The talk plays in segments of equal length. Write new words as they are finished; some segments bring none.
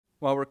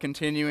While we're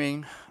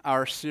continuing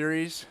our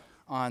series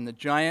on the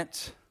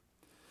giants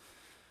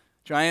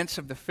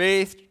of the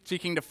faith,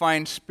 seeking to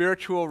find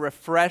spiritual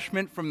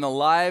refreshment from the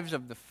lives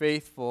of the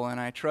faithful. And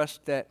I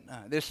trust that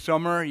this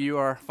summer you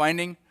are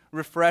finding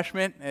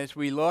refreshment as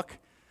we look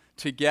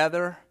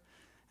together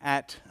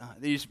at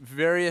these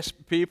various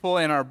people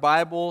in our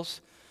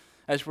Bibles,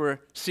 as we're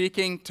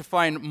seeking to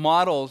find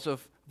models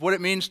of what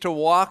it means to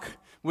walk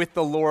with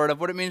the Lord,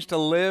 of what it means to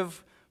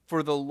live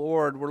for the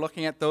Lord. We're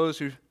looking at those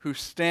who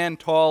stand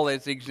tall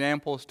as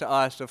examples to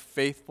us of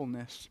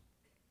faithfulness.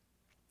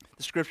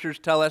 The Scriptures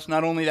tell us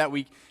not only that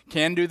we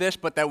can do this,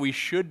 but that we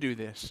should do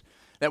this.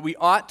 That we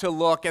ought to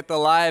look at the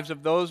lives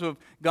of those who have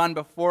gone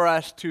before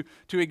us to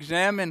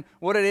examine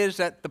what it is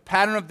that the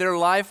pattern of their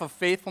life of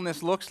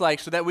faithfulness looks like,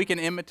 so that we can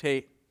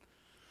imitate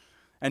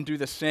and do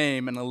the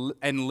same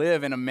and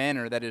live in a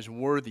manner that is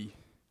worthy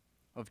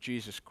of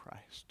Jesus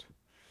Christ.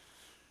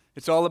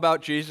 It's all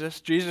about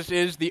Jesus. Jesus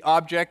is the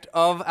object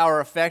of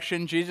our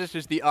affection. Jesus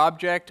is the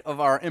object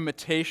of our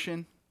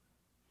imitation.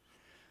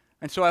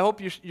 And so I hope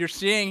you're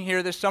seeing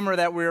here this summer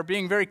that we're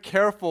being very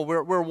careful.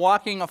 We're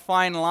walking a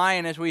fine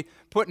line as we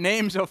put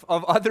names of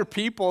other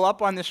people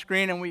up on the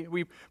screen, and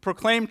we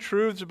proclaim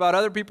truths about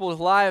other people's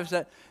lives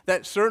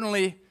that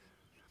certainly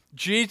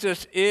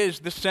Jesus is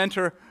the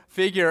center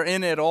figure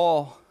in it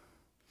all.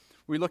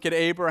 We look at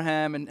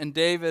Abraham and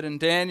David and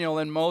Daniel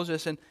and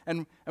Moses,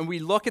 and we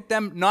look at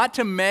them not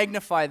to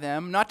magnify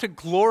them, not to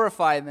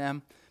glorify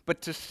them,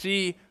 but to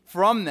see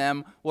from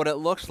them what it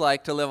looks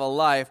like to live a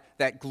life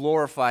that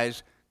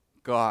glorifies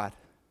God.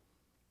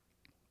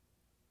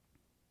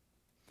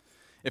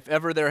 If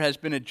ever there has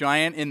been a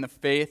giant in the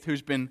faith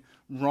who's been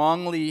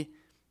wrongly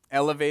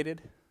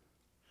elevated,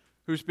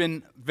 who's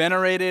been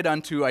venerated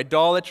unto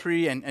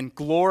idolatry and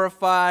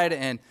glorified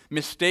and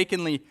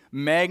mistakenly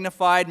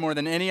magnified more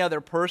than any other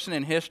person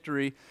in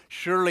history,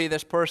 surely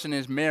this person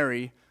is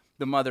Mary,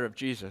 the mother of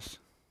Jesus.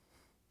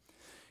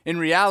 In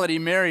reality,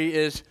 Mary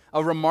is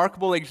a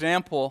remarkable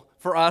example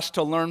for us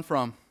to learn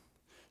from.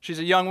 She's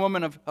a young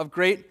woman of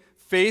great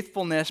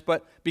faithfulness,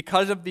 but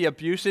because of the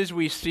abuses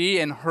we see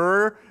in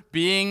her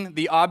being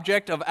the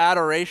object of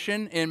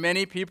adoration in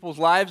many people's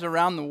lives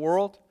around the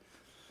world,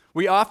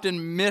 we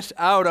often miss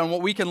out on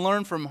what we can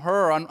learn from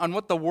her, on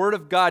what the Word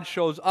of God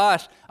shows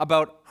us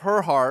about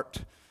her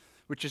heart,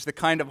 which is the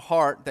kind of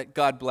heart that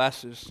God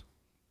blesses.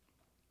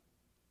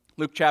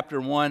 Luke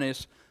chapter 1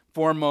 is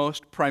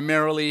foremost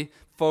primarily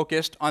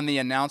focused on the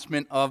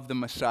announcement of the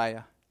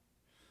Messiah.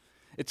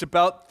 It's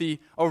about the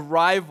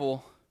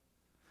arrival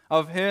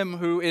of Him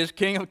who is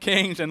King of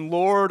Kings and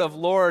Lord of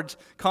Lords,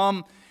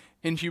 come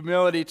in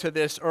humility to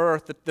this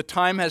earth. The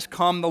time has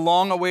come. The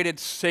long-awaited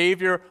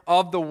Savior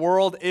of the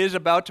world is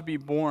about to be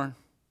born.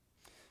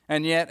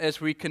 And yet,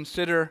 as we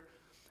consider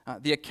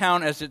the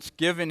account as it's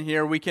given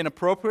here, we can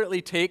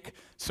appropriately take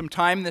some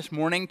time this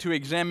morning to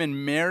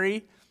examine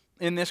Mary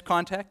in this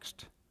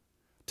context,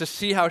 to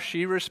see how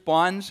she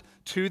responds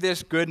to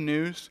this good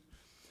news,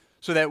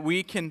 so that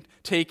we can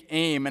take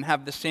aim and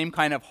have the same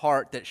kind of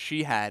heart that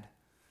she had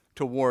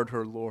toward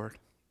her Lord.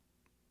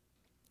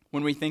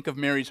 When we think of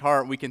Mary's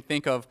heart, we can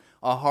think of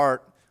a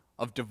heart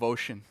of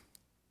devotion.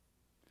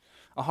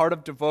 A heart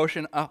of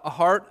devotion, a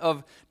heart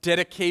of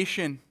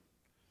dedication,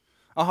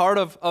 a heart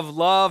of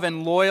love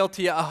and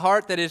loyalty, a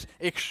heart that is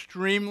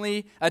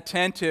extremely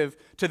attentive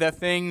to the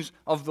things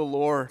of the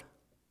Lord.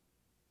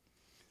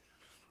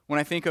 When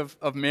I think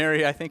of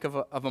Mary, I think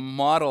of a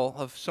model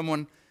of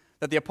someone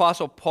that the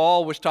Apostle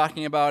Paul was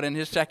talking about in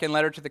his second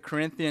letter to the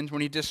Corinthians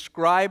when he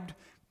described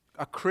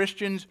a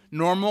Christian's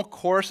normal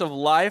course of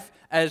life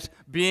as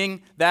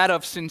being that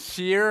of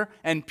sincere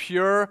and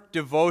pure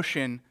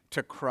devotion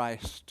to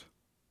Christ.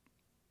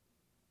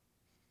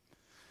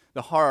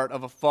 The heart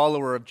of a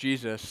follower of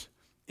Jesus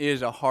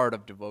is a heart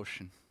of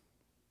devotion.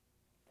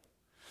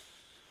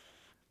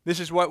 This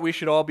is what we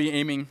should all be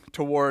aiming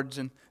towards,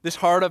 and this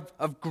heart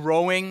of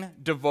growing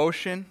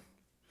devotion,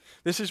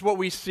 this is what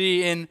we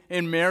see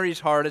in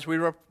Mary's heart as we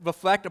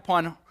reflect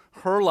upon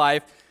her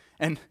life,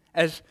 and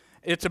as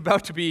it's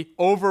about to be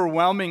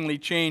overwhelmingly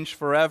changed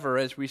forever,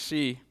 as we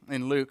see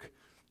in Luke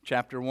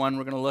chapter 1.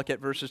 We're going to look at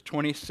verses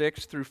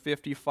 26 through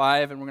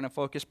 55, and we're going to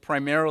focus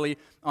primarily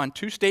on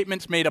two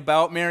statements made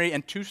about Mary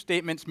and two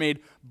statements made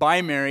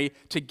by Mary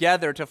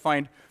together to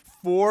find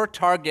four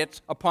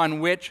targets upon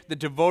which the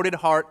devoted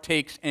heart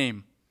takes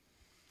aim.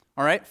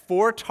 All right?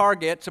 Four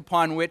targets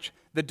upon which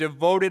the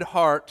devoted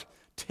heart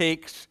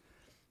takes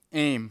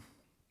aim.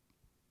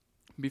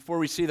 Before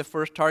we see the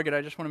first target,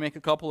 I just want to make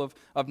a couple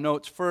of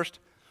notes. First,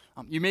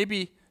 you may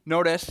be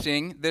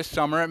noticing this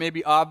summer, it may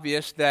be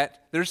obvious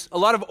that there's a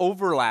lot of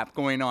overlap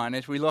going on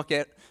as we look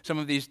at some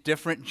of these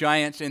different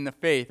giants in the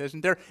faith, isn't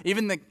there?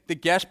 Even the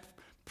guest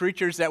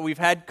preachers that we've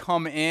had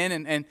come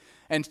in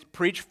and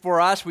preach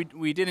for us,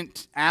 we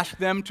didn't ask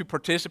them to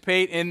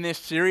participate in this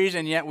series,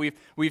 and yet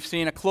we've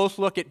seen a close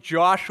look at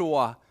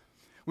Joshua.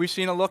 We've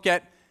seen a look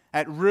at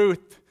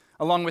Ruth,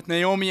 along with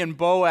Naomi and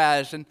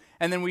Boaz, and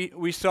then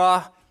we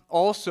saw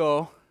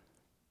also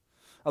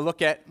a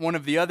look at one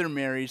of the other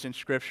Marys in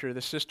Scripture,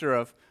 the sister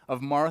of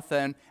of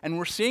Martha. And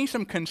we're seeing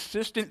some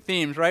consistent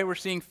themes, right? We're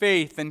seeing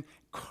faith and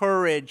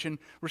courage, and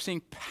we're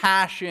seeing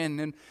passion,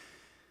 and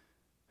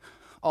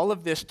all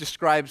of this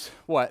describes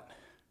what?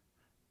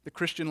 The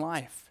Christian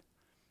life,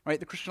 right?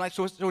 The Christian life.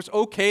 So it's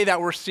okay that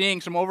we're seeing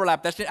some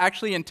overlap. That's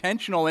actually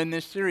intentional in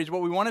this series.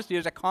 What we want to see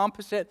is a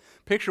composite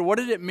picture. What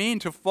does it mean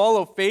to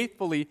follow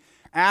faithfully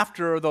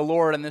after the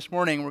Lord? And this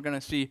morning we're going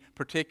to see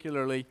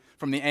particularly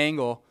from the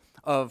angle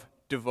of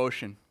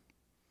devotion.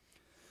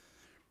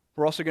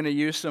 We're also going to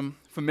use some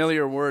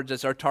familiar words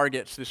as our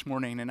targets this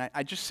morning. And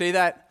I just say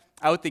that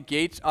out the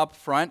gates up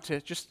front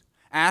to just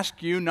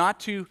ask you not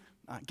to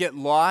get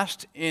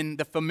lost in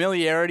the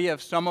familiarity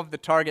of some of the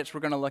targets we're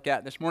going to look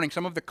at this morning,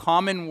 some of the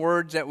common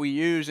words that we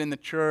use in the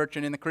church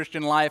and in the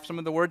Christian life, some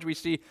of the words we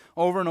see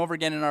over and over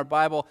again in our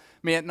Bible.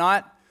 May it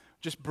not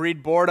just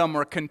breed boredom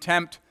or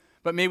contempt,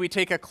 but may we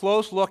take a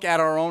close look at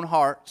our own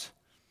hearts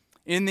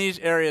in these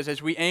areas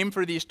as we aim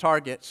for these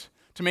targets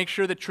to make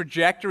sure the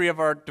trajectory of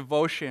our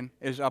devotion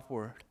is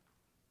upward.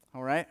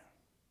 All right?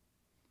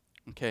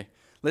 Okay.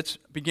 Let's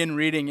begin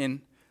reading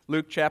in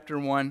Luke chapter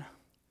 1,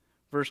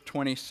 verse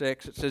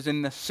 26. It says,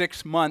 "In the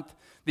 6th month,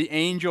 the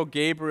angel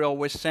Gabriel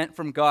was sent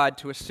from God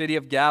to a city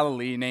of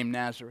Galilee named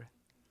Nazareth,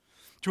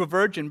 to a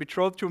virgin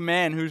betrothed to a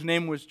man whose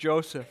name was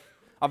Joseph,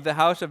 of the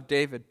house of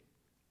David.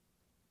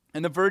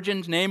 And the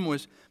virgin's name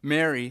was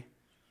Mary.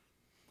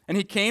 And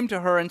he came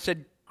to her and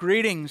said,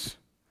 'Greetings,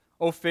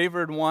 O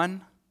favored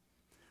one.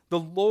 The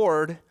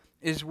Lord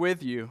is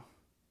with you.'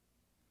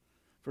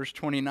 Verse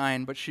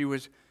 29, but she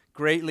was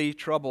greatly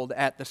troubled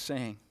at the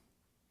saying,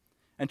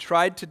 and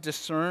tried to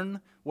discern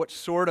what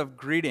sort of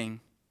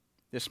greeting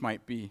this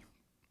might be."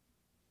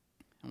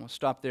 And we'll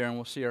stop there and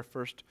we'll see our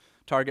first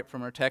target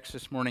from our text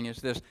this morning is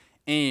this: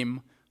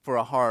 aim for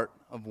a heart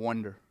of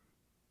wonder.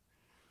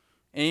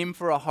 Aim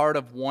for a heart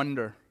of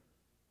wonder.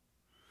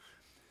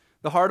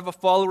 The heart of a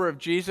follower of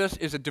Jesus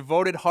is a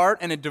devoted heart,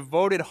 and a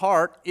devoted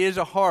heart is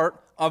a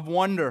heart of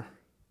wonder.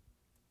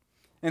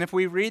 And if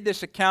we read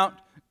this account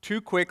too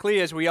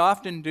quickly, as we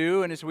often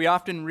do, and as we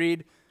often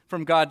read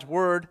from God's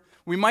Word,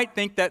 we might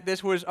think that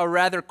this was a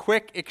rather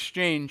quick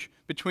exchange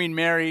between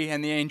Mary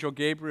and the angel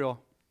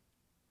Gabriel.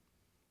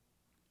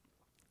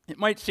 It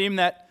might seem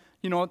that,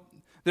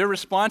 their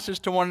responses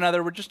to one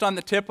another were just on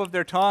the tip of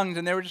their tongues,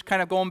 and they were just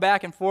kind of going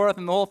back and forth,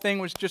 and the whole thing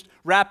was just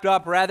wrapped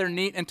up rather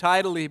neat and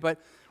tidily. But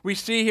we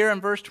see here in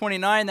verse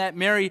 29 that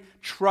Mary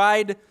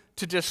tried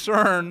to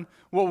discern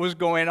what was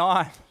going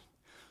on.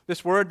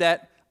 This word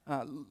that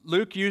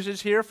Luke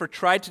uses here for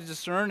tried to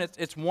discern,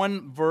 it's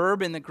one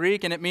verb in the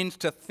Greek, and it means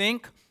to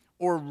think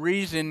or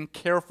reason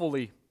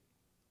carefully,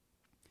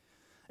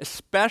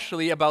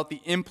 especially about the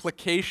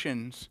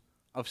implications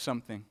of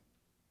something.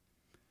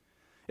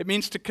 It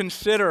means to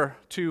consider,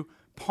 to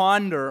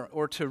ponder,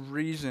 or to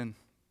reason.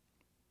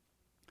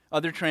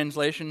 Other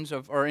translations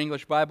of our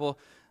English Bible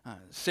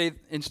say,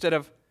 instead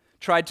of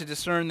tried to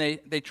discern,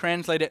 they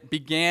translate it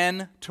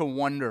began to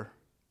wonder,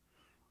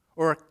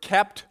 or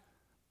kept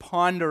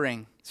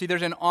pondering. See,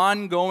 there's an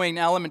ongoing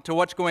element to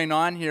what's going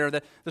on here.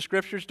 The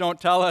Scriptures don't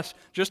tell us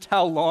just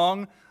how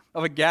long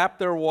of a gap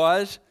there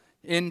was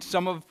in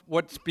some of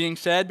what's being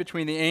said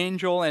between the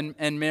angel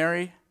and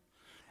Mary.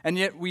 And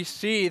yet we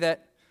see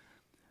that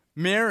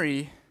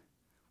Mary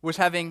was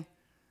having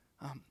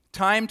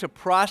time to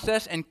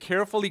process and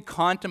carefully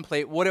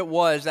contemplate what it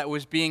was that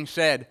was being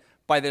said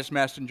by this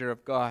messenger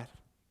of God.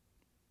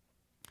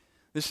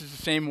 This is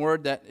the same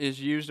word that is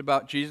used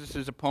about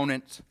Jesus'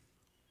 opponents,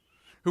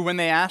 who when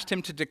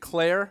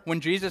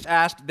Jesus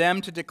asked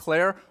them to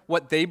declare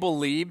what they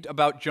believed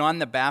about John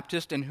the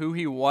Baptist and who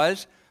he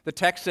was, the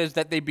text says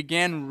that they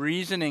began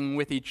reasoning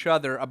with each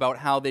other about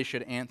how they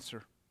should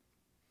answer.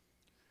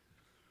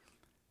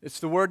 It's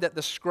the word that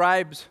the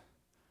scribes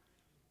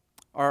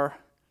are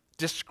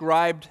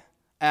described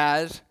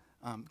as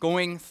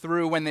going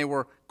through when they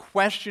were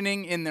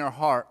questioning in their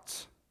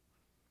hearts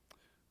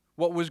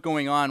what was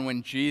going on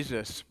when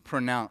Jesus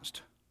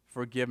pronounced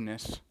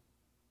forgiveness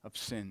of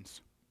sins.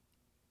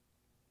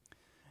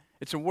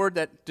 It's a word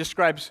that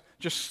describes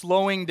just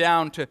slowing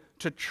down to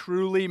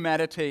truly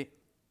meditate,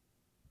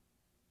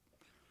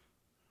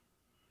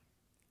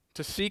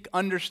 to seek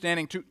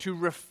understanding, to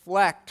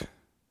reflect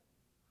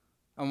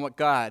on what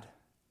God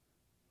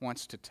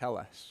wants to tell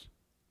us.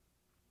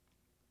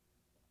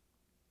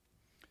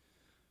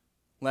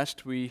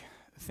 Lest we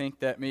think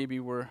that maybe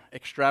we're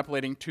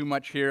extrapolating too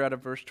much here out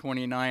of verse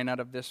 29, out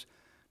of this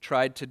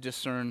tried to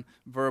discern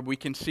verb, we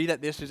can see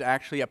that this is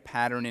actually a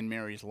pattern in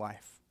Mary's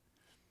life.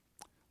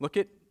 Look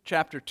at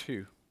chapter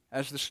 2.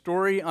 As the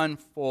story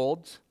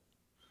unfolds,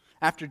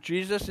 after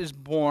Jesus is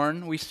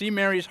born, we see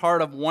Mary's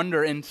heart of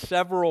wonder in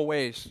several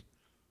ways.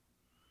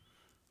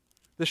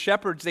 The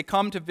shepherds, they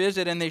come to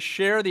visit and they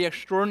share the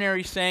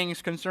extraordinary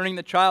sayings concerning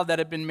the child that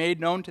had been made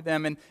known to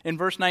them. And in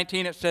verse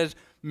 19 it says,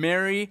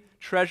 Mary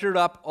treasured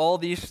up all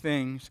these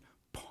things,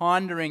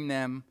 pondering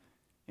them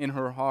in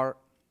her heart.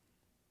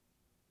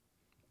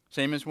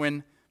 Same as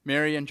when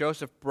Mary and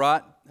Joseph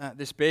brought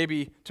this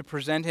baby to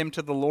present him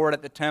to the Lord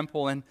at the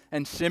temple,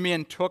 and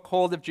Simeon took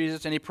hold of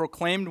Jesus, and he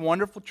proclaimed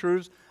wonderful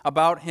truths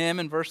about him.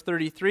 And verse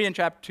 33 in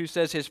chapter 2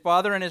 says, his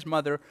father and his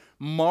mother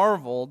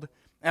marveled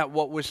at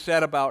what was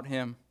said about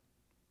him.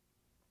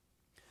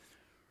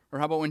 Or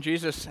how about when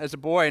Jesus, as a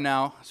boy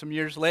now, some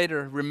years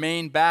later,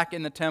 remained back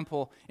in the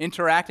temple,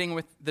 interacting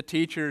with the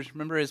teachers.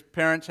 Remember, his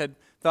parents had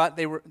thought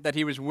that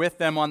he was with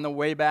them on the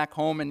way back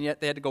home, and yet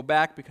they had to go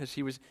back because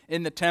he was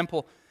in the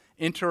temple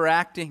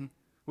interacting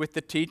with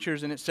the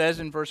teachers. And it says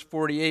in verse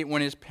 48,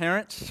 when his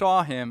parents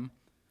saw him,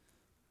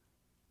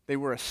 they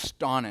were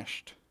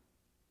astonished.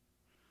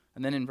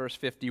 And then in verse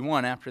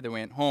 51, after they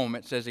went home,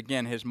 it says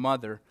again, his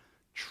mother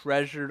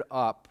treasured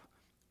up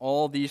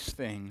all these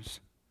things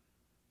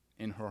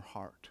in her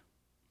heart.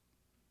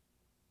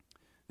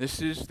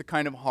 This is the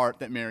kind of heart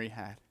that Mary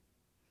had.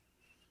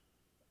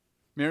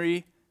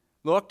 Mary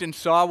looked and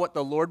saw what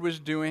the Lord was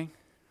doing.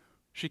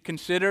 She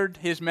considered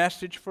his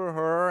message for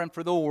her and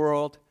for the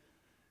world,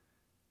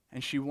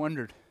 and she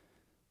wondered.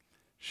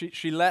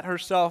 She let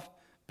herself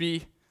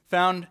be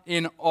found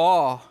in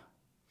awe.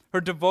 Her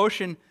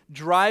devotion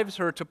drives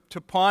her to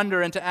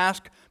ponder and to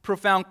ask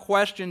profound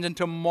questions and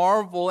to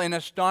marvel in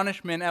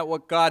astonishment at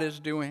what God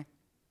is doing.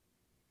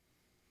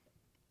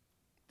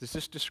 Does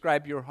this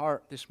describe your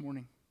heart this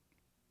morning?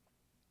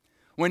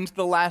 When's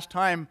the last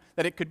time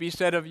that it could be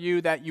said of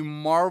you that you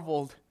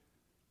marveled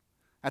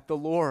at the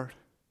Lord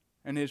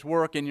and his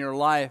work in your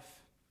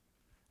life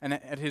and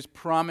at his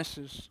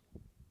promises?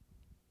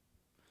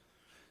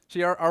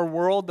 See, our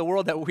world, the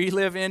world that we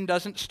live in,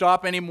 doesn't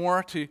stop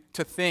anymore to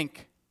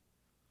think.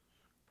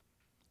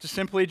 To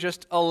simply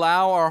just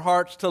allow our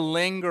hearts to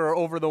linger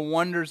over the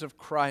wonders of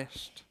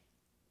Christ.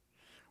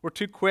 We're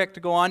too quick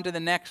to go on to the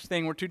next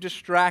thing. We're too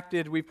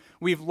distracted.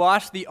 We've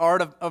lost the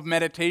art of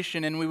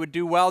meditation, and we would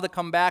do well to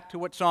come back to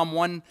what Psalm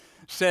 1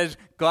 says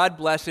God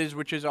blesses,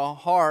 which is a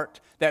heart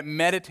that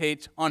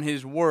meditates on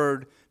his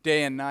word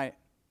day and night.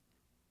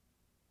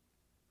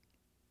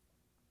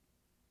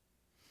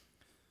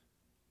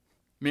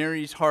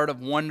 Mary's heart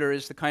of wonder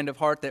is the kind of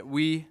heart that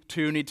we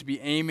too need to be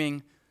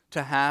aiming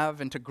to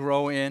have and to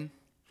grow in,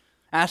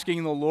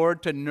 asking the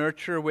Lord to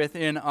nurture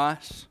within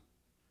us,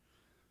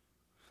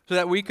 so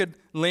that we could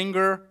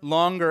linger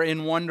longer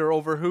in wonder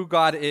over who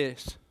God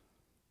is,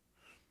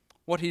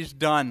 what he's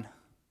done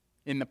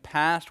in the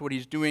past, what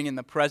he's doing in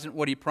the present,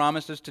 what he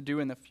promises to do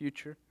in the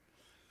future.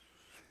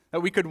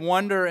 That we could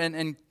wonder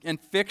and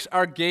fix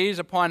our gaze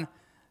upon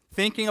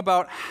thinking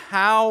about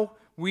how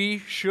we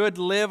should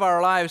live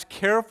our lives,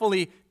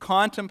 carefully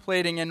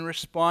contemplating and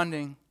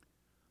responding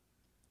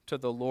to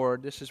the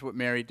Lord. This is what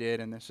Mary did,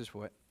 and this is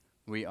what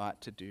we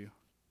ought to do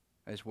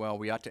as well.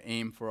 We ought to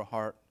aim for a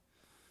heart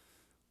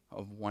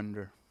of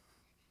wonder.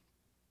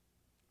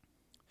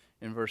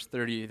 In verse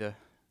 30, the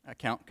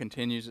account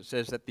continues. It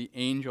says that the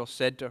angel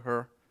said to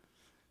her,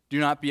 "Do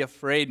not be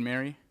afraid,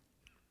 Mary,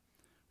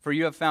 for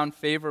you have found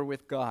favor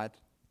with God.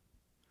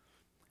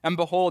 And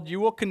behold, you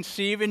will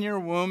conceive in your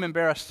womb and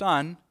bear a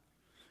son,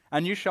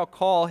 and you shall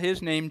call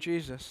his name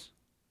Jesus.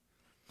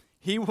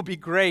 He will be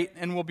great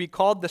and will be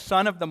called the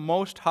Son of the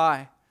Most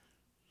High.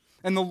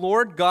 And the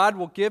Lord God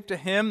will give to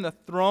him the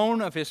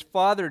throne of his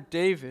father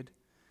David,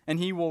 and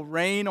he will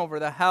reign over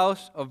the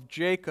house of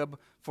Jacob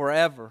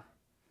forever.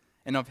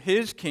 And of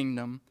his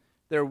kingdom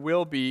there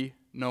will be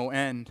no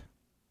end."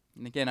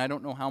 And again, I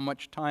don't know how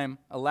much time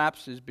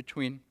elapses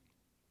between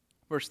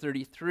verse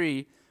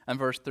 33 and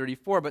verse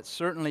 34, but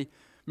certainly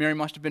Mary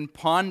must have been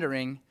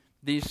pondering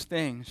these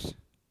things.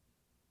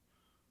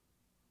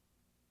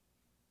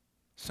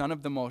 Son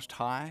of the Most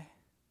High,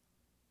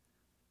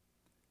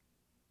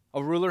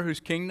 a ruler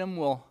whose kingdom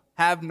will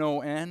have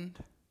no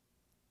end.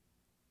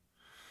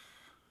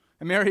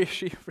 And Mary,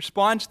 she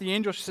responds to the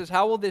angel. She says,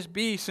 "How will this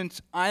be,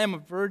 since I am a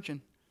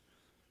virgin?"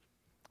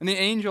 And the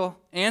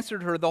angel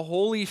answered her, "The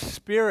Holy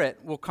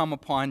Spirit will come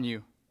upon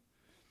you,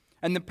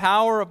 and the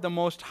power of the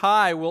Most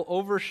High will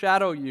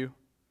overshadow you.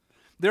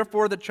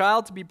 Therefore, the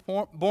child to be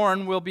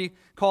born will be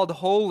called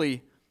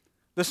Holy,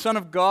 the Son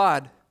of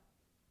God.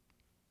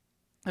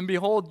 And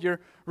behold, your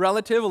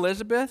relative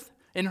Elizabeth,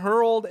 in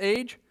her old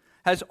age,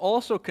 has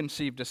also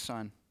conceived a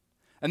son.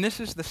 And this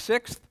is the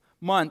 6th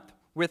month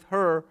with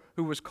her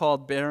who was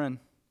called barren.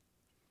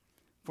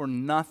 For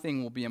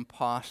nothing will be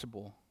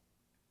impossible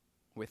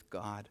with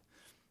God."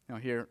 Now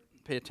here,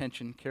 pay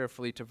attention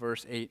carefully to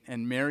verse 8.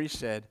 And Mary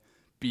said,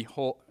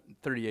 "Behold,"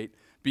 38,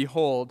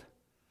 "Behold,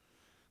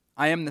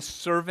 I am the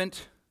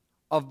servant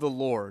of the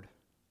Lord.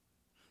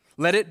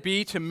 Let it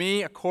be to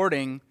me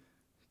according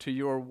to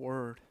your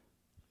word."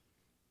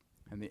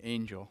 And the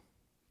angel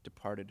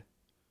departed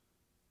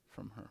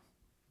from her.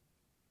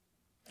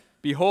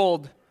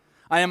 "Behold,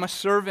 I am a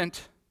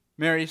servant,"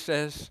 Mary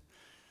says.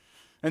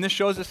 And this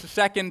shows us the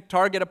second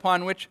target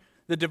upon which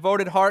the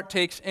devoted heart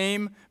takes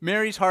aim.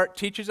 Mary's heart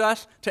teaches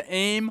us to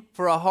aim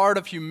for a heart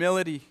of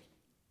humility.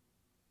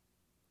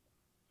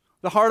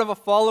 The heart of a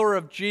follower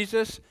of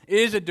Jesus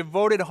is a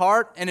devoted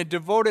heart, and a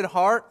devoted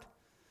heart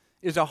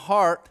is a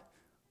heart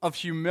of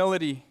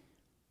humility.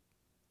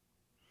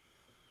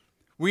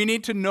 We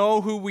need to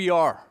know who we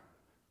are.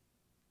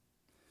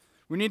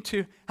 We need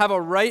to have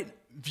a right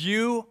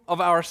view of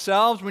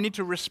ourselves. We need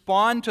to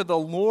respond to the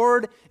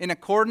Lord in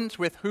accordance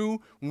with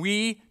who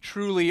we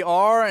truly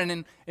are and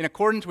in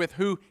accordance with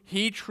who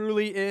He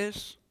truly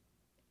is.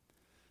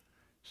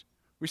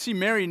 We see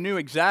Mary knew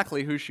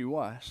exactly who she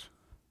was.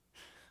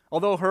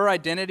 Although her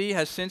identity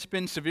has since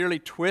been severely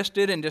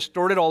twisted and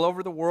distorted all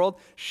over the world,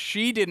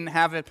 she didn't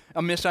have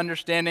a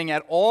misunderstanding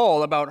at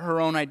all about her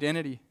own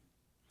identity.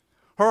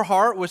 Her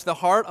heart was the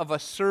heart of a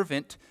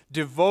servant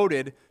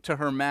devoted to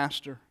her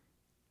master.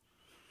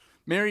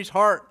 Mary's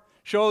heart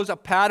shows a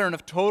pattern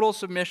of total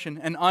submission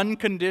and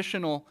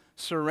unconditional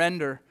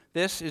surrender.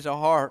 This is a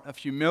heart of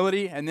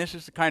humility, and this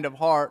is the kind of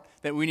heart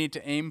that we need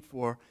to aim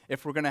for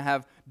if we're going to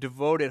have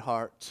devoted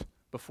hearts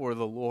before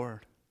the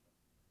Lord.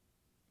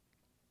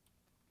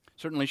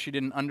 Certainly, she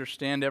didn't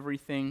understand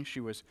everything. She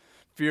was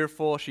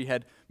fearful. She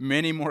had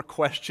many more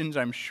questions,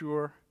 I'm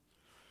sure.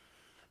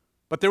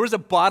 But there was a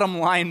bottom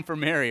line for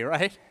Mary,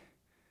 right?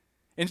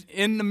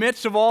 In the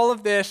midst of all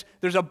of this,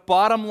 there's a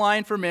bottom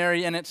line for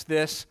Mary, and it's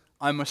this: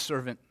 I'm a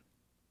servant.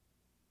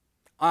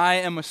 I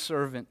am a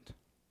servant.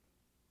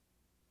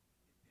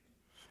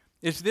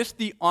 Is this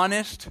the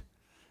honest,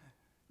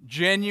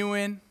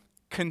 genuine,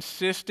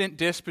 consistent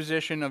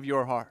disposition of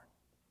your heart?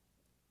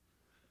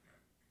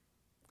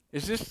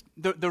 Is this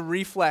the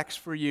reflex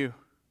for you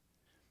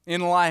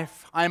in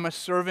life? I'm a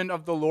servant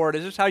of the Lord.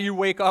 Is this how you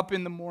wake up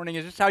in the morning?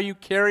 Is this how you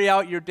carry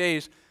out your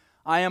days?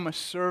 I am a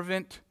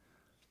servant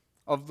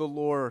of the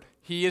Lord.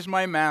 He is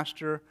my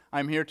master.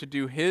 I'm here to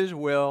do His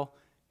will,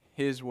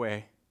 His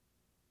way.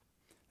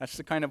 That's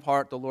the kind of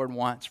heart the Lord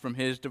wants from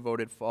His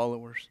devoted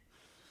followers.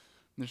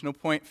 There's no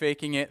point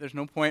faking it. There's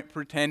no point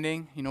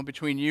pretending,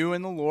 between you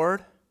and the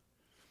Lord.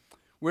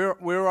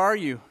 Where are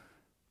you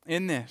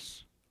in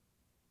this?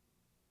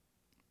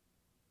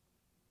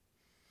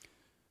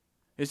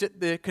 Is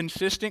it the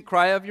consistent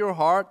cry of your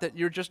heart that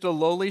you're just a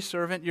lowly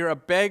servant, you're a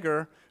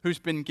beggar who's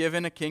been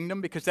given a kingdom?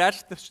 Because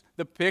that's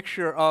the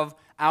picture of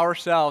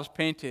ourselves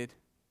painted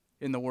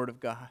in the Word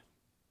of God.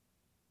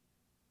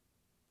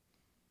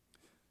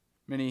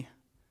 Many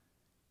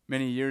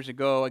years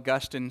ago,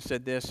 Augustine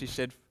said this. He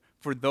said,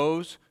 for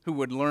those who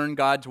would learn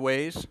God's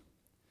ways,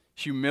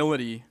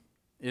 humility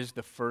is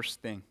the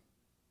first thing.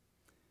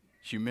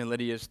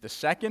 Humility is the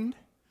second,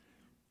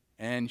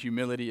 and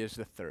humility is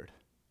the third.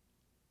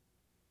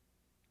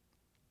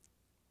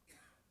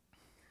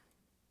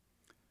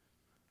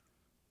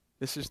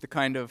 This is the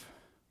kind of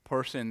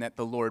person that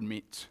the Lord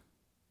meets.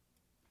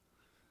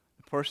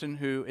 The person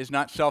who is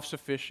not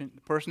self-sufficient,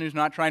 the person who's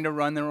not trying to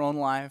run their own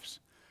lives,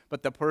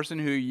 but the person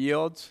who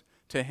yields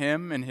to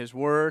Him and His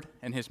word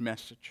and His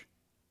message.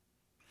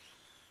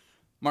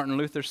 Martin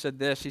Luther said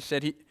this. He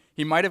said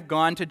he might have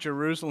gone to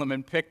Jerusalem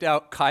and picked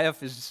out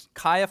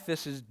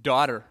Caiaphas'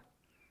 daughter,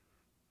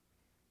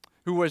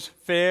 who was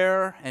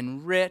fair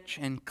and rich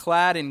and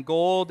clad in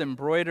gold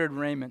embroidered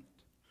raiment,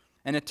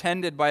 and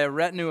attended by a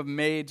retinue of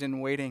maids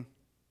in waiting.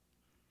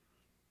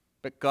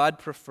 But God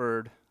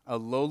preferred a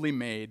lowly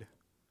maid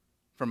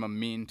from a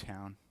mean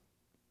town.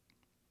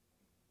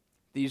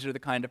 These are the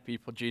kind of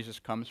people Jesus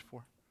comes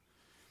for.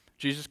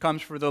 Jesus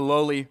comes for the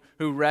lowly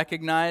who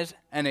recognize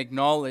and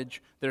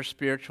acknowledge their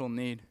spiritual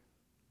need.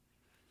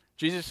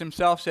 Jesus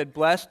Himself said,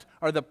 blessed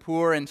are the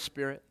poor in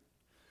spirit.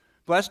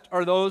 Blessed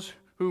are those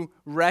who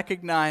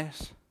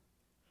recognize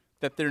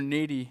that they're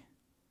needy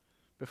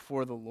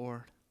before the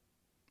Lord.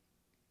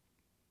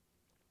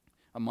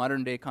 A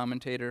modern-day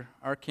commentator,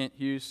 R. Kent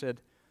Hughes, said,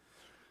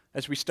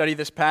 as we study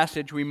this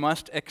passage, we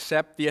must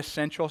accept the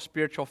essential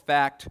spiritual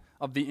fact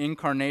of the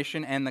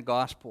incarnation and the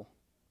gospel.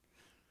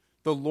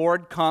 The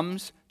Lord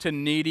comes to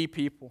needy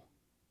people.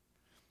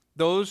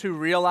 Those who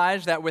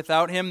realize that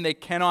without Him they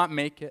cannot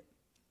make it.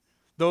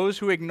 Those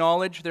who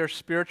acknowledge their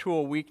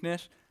spiritual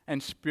weakness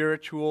and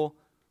spiritual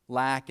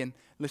lack. And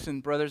listen,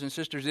 brothers and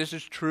sisters, this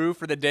is true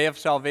for the day of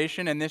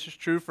salvation, and this is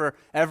true for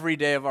every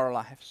day of our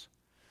lives.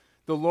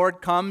 The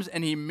Lord comes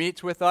and He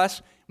meets with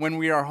us when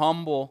we are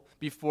humble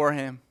before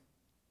Him.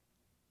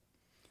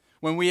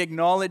 When we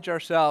acknowledge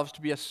ourselves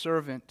to be a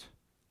servant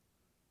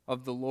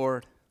of the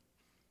Lord.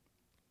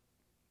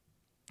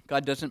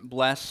 God doesn't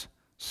bless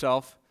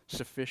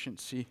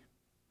self-sufficiency.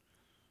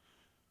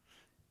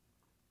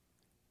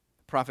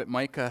 Prophet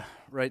Micah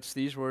writes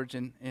these words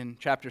in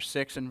chapter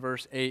 6 and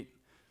verse 8.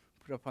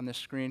 Put it up on the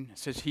screen. It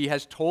says, He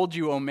has told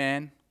you, O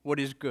man, what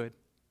is good.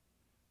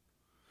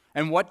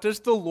 And what does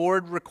the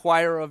Lord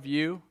require of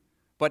you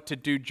but to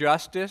do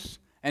justice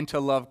and to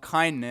love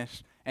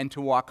kindness and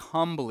to walk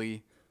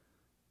humbly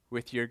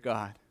with your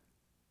God?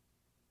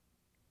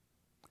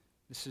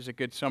 This is a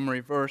good summary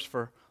verse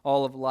for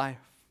all of life.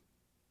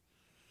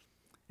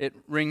 It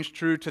rings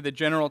true to the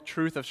general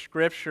truth of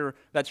Scripture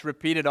that's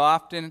repeated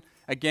often,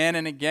 again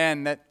and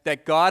again,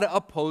 that God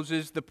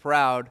opposes the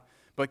proud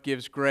but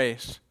gives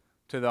grace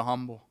to the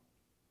humble.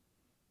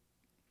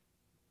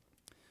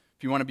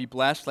 If you want to be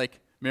blessed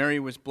like Mary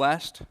was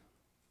blessed,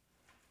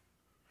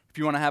 if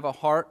you want to have a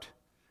heart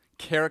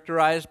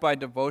characterized by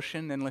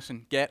devotion, then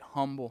listen, get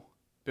humble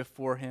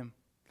before Him.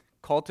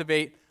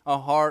 Cultivate a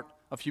heart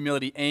of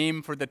humility.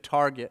 Aim for the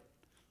target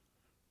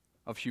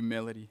of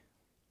humility.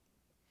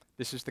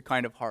 This is the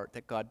kind of heart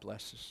that God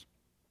blesses.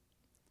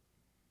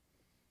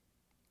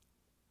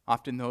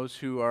 Often those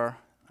who are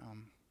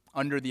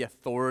under the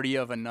authority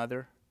of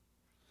another,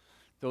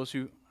 those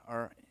who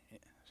are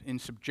in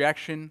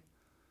subjection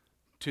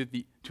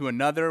to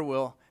another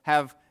will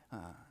have,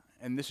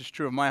 and this is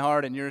true of my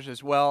heart and yours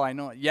as well, I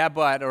know, yeah,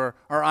 but, or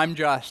I'm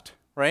just,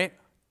 right?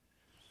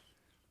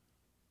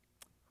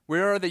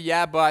 Where are the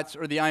yeah, buts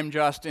or the I'm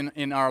just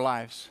in our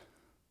lives?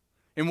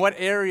 In what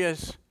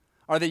areas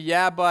are the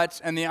yeah, buts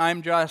and the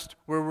I'm just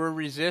where we're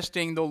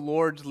resisting the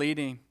Lord's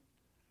leading?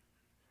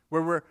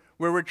 Where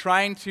we're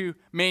trying to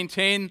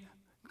maintain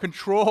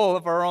control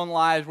of our own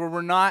lives, where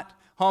we're not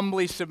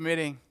humbly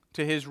submitting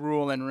to His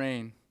rule and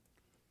reign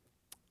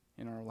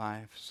in our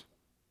lives?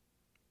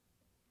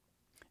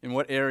 In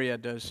what area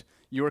does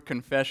your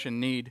confession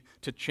need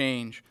to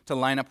change to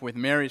line up with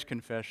Mary's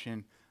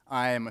confession,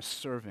 I am a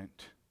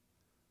servant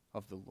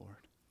of the Lord?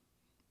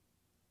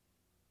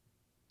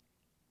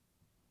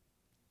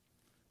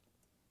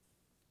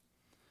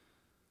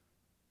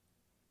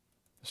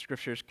 The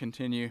scriptures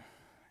continue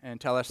and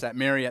tell us that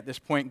Mary at this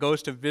point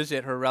goes to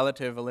visit her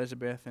relative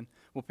Elizabeth, and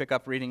we'll pick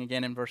up reading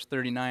again in verse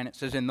 39. It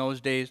says, "In those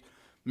days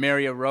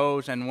Mary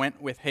arose and went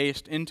with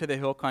haste into the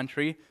hill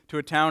country to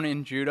a town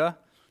in Judah,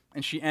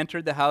 and she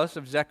entered the house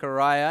of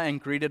Zechariah and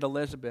greeted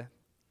Elizabeth.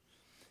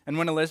 And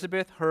when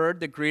Elizabeth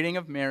heard the greeting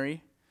of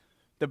Mary,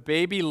 the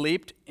baby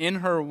leaped in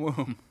her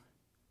womb.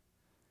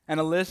 And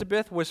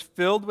Elizabeth was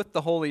filled with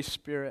the Holy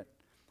Spirit,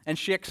 and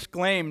she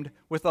exclaimed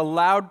with a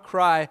loud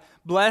cry,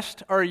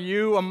 'Blessed are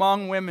you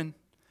among women,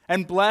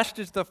 and blessed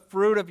is the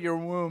fruit of your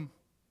womb.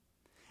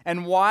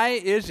 And why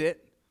is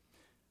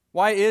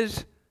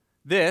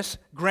this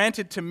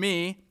granted to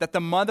me, that the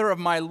mother of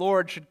my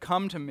Lord should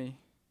come to me?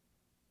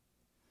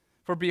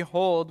 For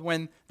behold,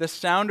 when the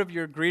sound of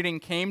your greeting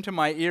came to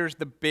my ears,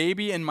 the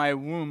baby in my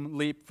womb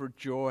leaped for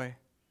joy.'"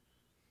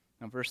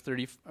 Now verse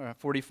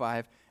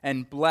 45,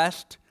 "And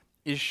blessed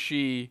is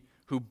she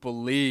who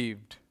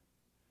believed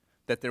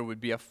that there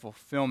would be a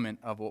fulfillment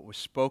of what was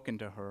spoken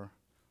to her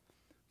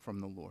from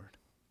the Lord."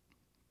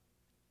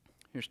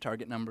 Here's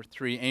target number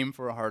 3. Aim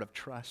for a heart of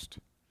trust.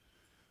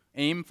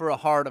 Aim for a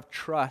heart of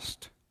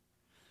trust.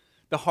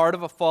 The heart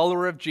of a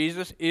follower of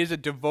Jesus is a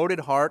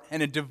devoted heart,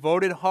 and a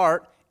devoted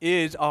heart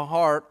is a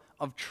heart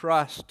of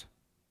trust.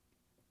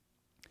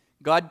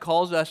 God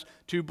calls us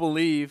to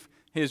believe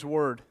His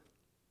word.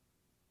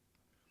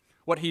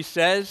 What He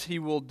says He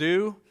will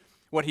do,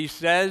 what He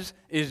says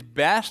is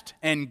best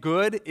and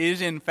good,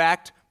 is in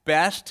fact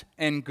best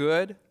and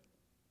good.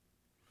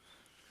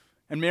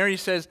 And Mary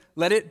says,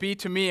 "Let it be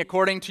to me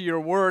according to your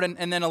word."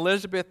 And then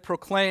Elizabeth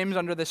proclaims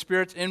under the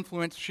Spirit's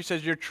influence, she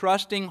says, "Your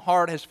trusting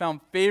heart has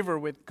found favor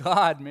with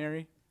God,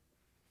 Mary."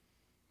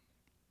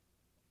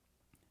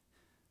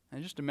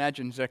 And just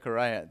imagine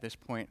Zechariah at this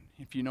point.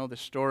 If you know the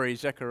story,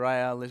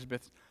 Zechariah,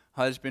 Elizabeth's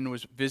husband,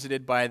 was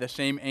visited by the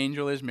same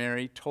angel as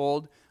Mary,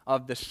 told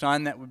of the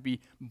son that would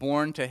be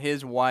born to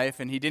his wife,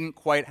 and he didn't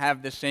quite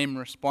have the same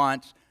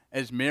response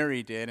as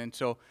Mary did. And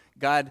so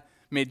God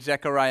made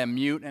Zechariah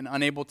mute and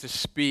unable to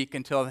speak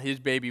until his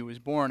baby was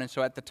born. And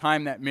so at the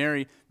time that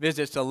Mary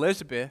visits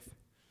Elizabeth,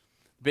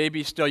 the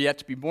baby's still yet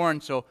to be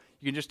born. So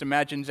you can just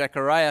imagine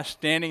Zechariah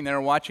standing there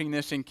watching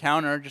this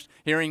encounter, just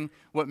hearing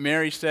what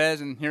Mary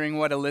says and hearing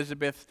what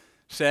Elizabeth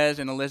says.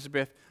 And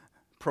Elizabeth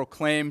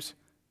proclaims,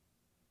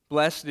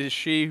 "Blessed is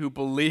she who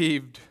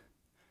believed."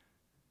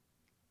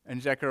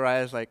 And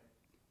Zechariah's like,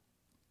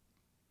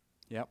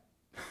 "Yep,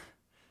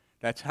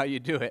 that's how you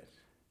do it."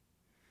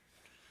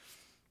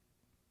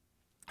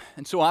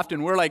 And so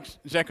often we're like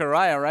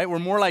Zechariah, right? We're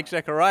more like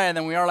Zechariah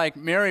than we are like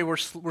Mary. We're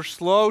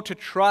slow to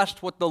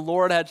trust what the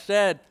Lord had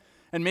said.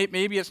 And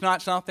maybe it's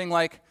not something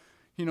like,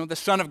 the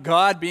Son of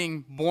God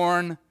being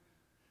born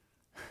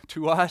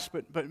to us,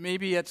 but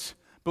maybe it's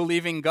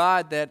believing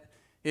God that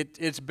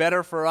it's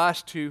better for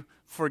us to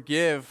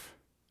forgive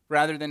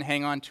rather than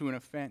hang on to an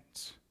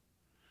offense.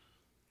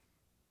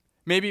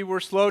 Maybe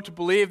we're slow to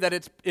believe that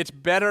it's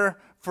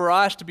better for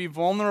us to be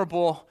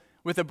vulnerable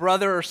with a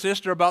brother or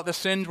sister about the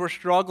sins we're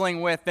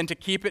struggling with than to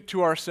keep it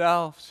to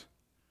ourselves.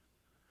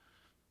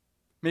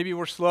 Maybe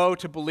we're slow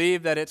to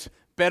believe that it's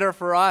better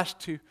for us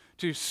to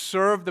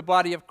serve the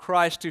body of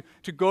Christ,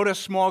 to go to a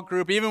small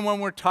group, even when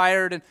we're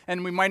tired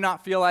and we might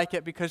not feel like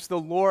it, because the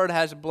Lord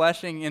has a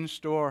blessing in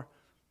store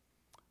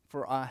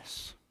for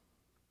us.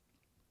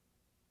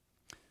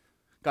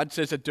 God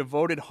says, a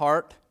devoted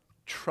heart,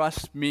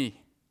 trust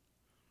me.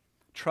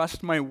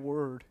 Trust my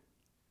word.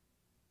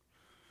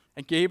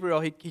 And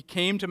Gabriel, he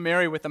came to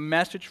Mary with a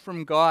message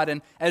from God,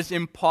 and as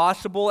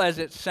impossible as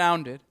it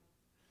sounded,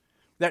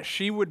 that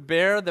she would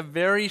bear the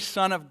very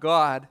Son of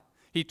God,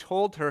 he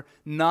told her,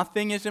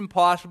 nothing is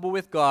impossible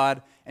with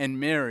God, and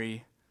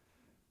Mary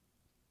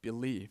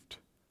believed.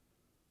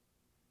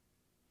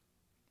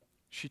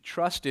 She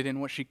trusted in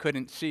what she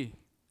couldn't see.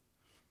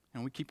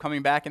 And we keep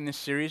coming back in this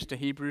series to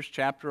Hebrews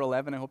chapter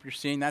 11. I hope you're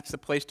seeing that's the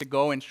place to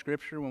go in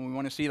Scripture when we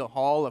want to see the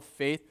hall of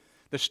faith.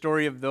 the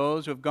story of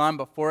those who have gone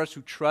before us,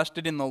 who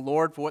trusted in the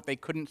Lord for what they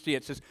couldn't see.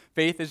 It says,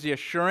 faith is the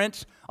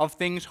assurance of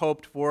things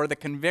hoped for, the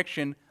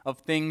conviction of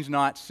things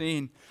not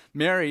seen.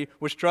 Mary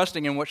was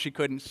trusting in what she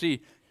couldn't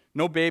see.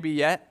 No baby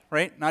yet,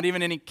 right? Not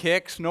even any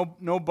kicks, no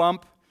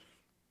bump.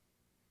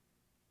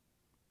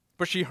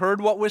 But she heard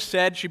what was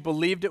said, she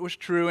believed it was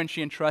true, and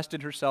she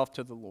entrusted herself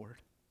to the Lord.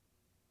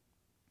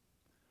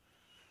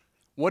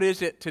 What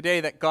is it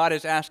today that God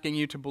is asking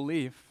you to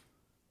believe?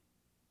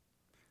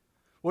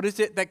 What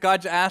is it that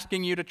God's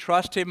asking you to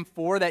trust Him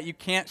for that you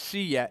can't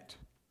see yet?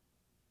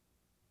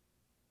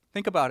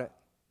 Think about it.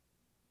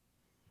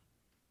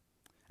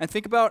 And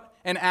think about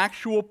an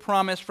actual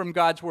promise from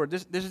God's Word.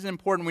 This is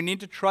important. We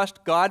need to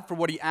trust God for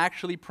what He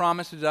actually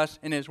promises us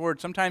in His Word.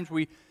 Sometimes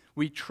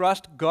we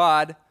trust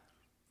God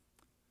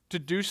to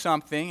do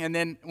something, and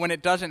then when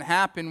it doesn't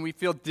happen, we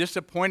feel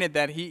disappointed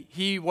that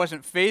he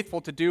wasn't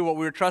faithful to do what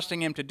we were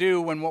trusting Him to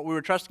do, when what we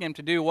were trusting Him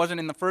to do wasn't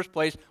in the first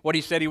place what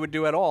He said He would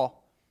do at all.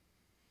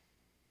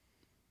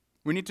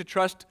 We need to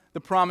trust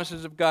the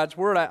promises of God's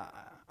Word.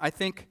 I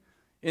think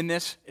in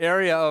this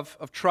area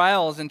of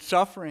trials and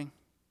suffering,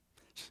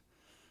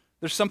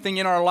 there's something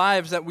in our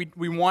lives that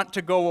we want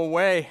to go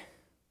away.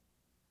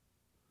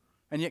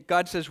 And yet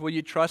God says, will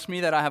you trust me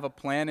that I have a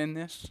plan in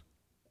this?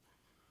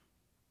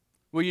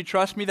 Will you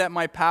trust me that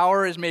my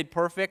power is made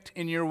perfect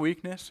in your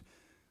weakness?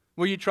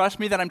 Will you trust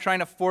me that I'm trying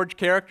to forge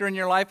character in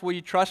your life? Will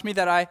you trust me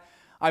that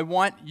I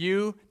want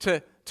you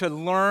to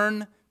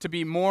learn to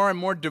be more and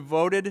more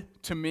devoted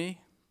to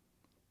me?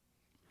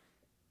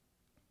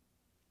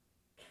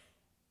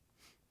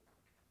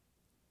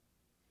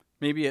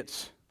 Maybe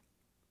it's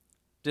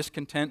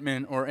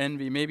discontentment or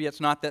envy. Maybe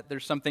it's not that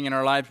there's something in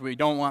our lives we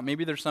don't want.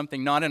 Maybe there's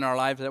something not in our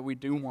lives that we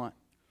do want.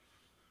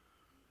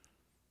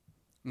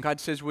 And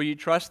God says, will you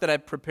trust that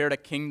I've prepared a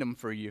kingdom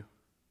for you?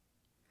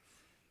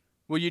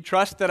 Will you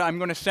trust that I'm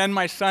going to send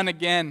my Son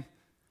again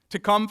to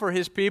come for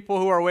His people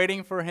who are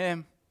waiting for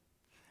Him?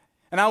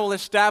 And I will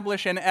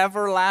establish an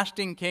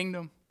everlasting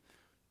kingdom.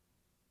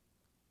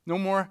 No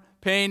more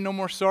pain, no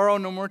more sorrow,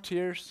 no more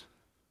tears.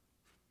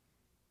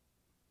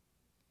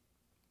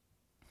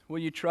 Will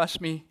you trust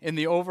me in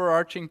the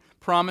overarching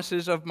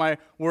promises of my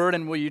Word,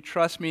 and will you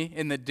trust me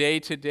in the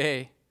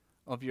day-to-day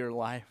of your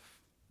life?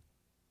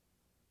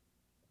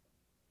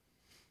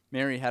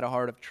 Mary had a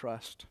heart of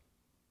trust.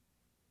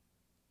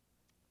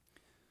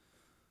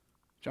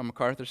 John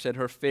MacArthur said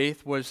her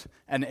faith was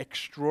an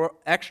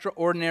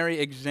extraordinary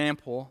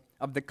example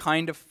of the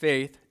kind of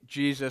faith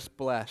Jesus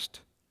blessed.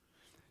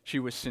 She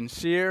was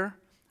sincere,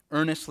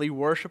 earnestly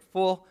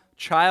worshipful,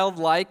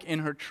 childlike in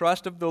her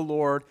trust of the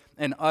Lord,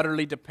 and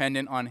utterly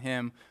dependent on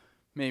Him.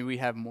 May we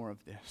have more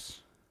of this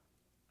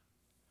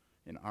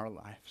in our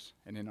lives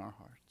and in our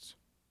hearts.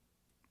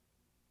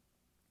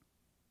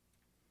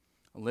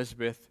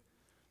 Elizabeth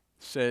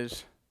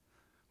says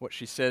what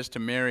she says to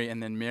Mary,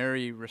 and then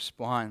Mary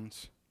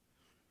responds.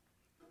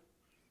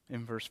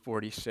 In verse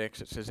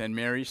 46, it says, and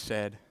Mary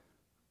said,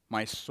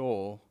 my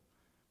soul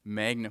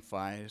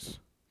magnifies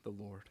the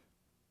Lord,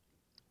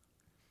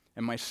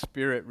 and my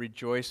spirit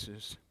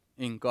rejoices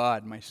in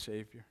God my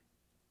Savior.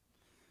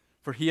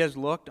 For He has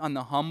looked on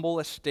the humble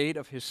estate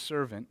of His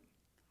servant.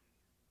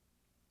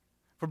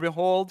 For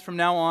behold, from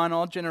now on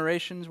all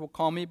generations will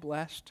call me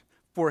blessed.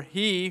 For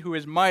He who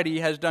is mighty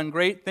has done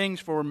great things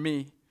for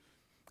me,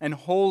 and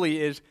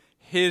holy is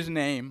His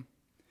name.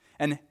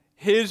 And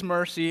His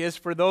mercy is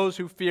for those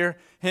who fear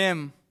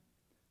Him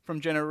from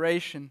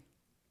generation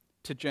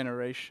to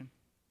generation.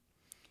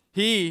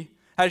 He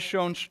has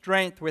shown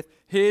strength with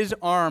His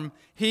arm.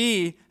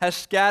 He has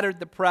scattered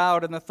the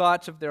proud in the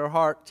thoughts of their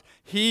hearts.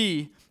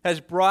 He has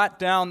brought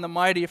down the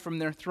mighty from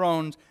their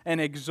thrones and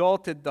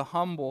exalted the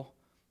humble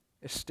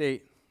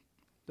estate,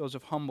 those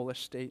of humble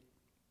estate.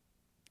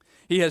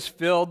 He has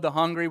filled the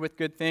hungry with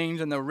good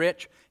things, and the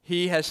rich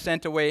He has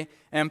sent away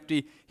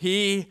empty.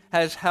 He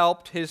has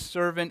helped His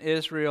servant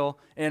Israel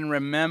in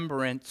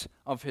remembrance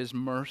of His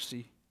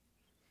mercy,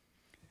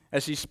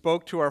 as He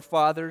spoke to our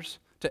fathers,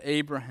 to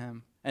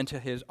Abraham, and to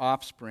his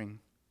offspring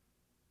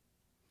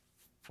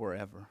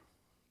forever.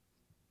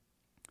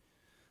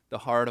 The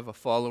heart of a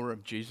follower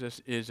of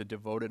Jesus is a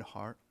devoted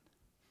heart.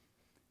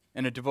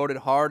 And a devoted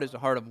heart is a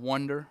heart of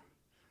wonder.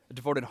 A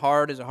devoted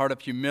heart is a heart of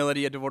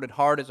humility. A devoted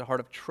heart is a heart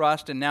of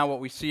trust. And now what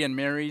we see in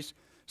Mary's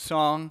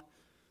song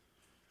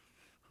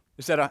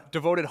is that a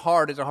devoted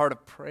heart is a heart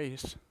of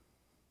praise.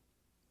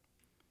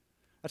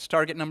 That's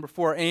target number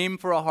 4. Aim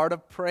for a heart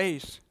of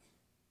praise.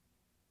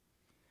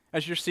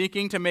 As you're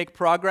seeking to make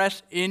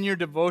progress in your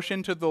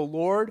devotion to the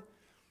Lord,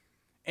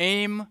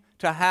 aim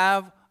to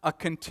have a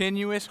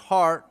continuous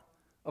heart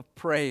of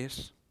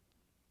praise.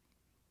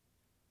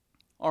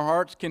 Our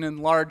hearts can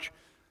enlarge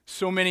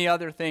so many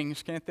other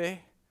things, can't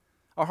they?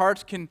 Our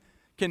hearts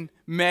can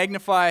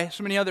magnify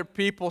so many other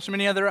people, so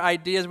many other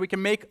ideas. We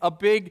can make a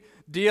big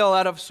deal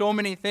out of so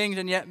many things,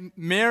 and yet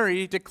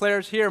Mary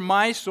declares here,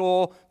 my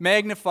soul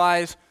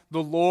magnifies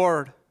the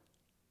Lord.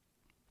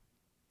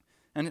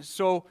 And it's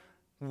so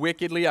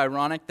wickedly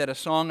ironic that a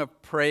song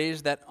of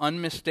praise that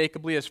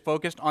unmistakably is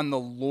focused on the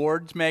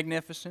Lord's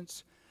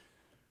magnificence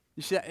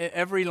You see,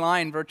 every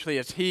line virtually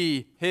is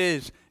he,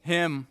 his,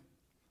 him.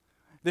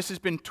 This has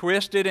been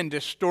twisted and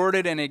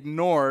distorted and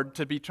ignored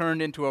to be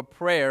turned into a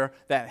prayer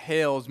that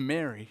hails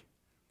Mary.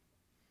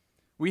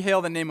 We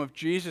hail the name of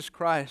Jesus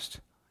Christ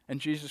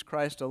and Jesus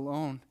Christ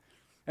alone.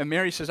 And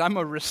Mary says, I'm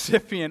a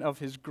recipient of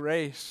his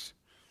grace,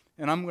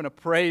 and I'm going to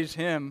praise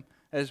him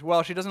as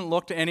well. She doesn't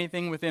look to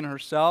anything within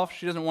herself.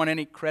 She doesn't want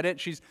any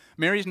credit.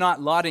 Mary's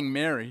not lauding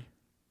Mary.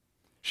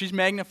 She's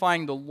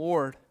magnifying the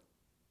Lord.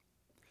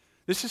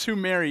 This is who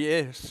Mary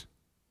is.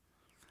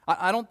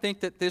 I don't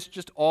think that this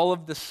just all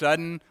of the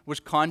sudden was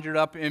conjured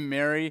up in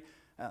Mary,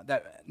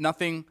 that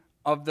nothing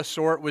of the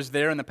sort was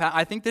there in the past.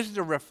 I think this is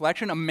a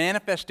reflection, a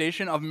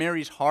manifestation of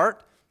Mary's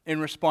heart in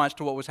response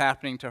to what was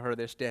happening to her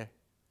this day.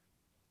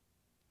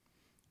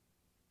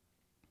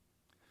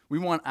 We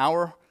want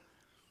our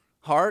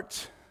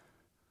hearts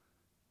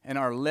and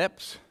our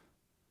lips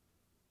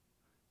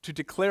to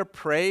declare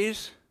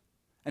praise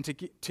and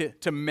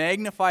to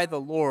magnify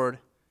the Lord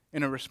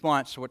in a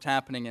response to what's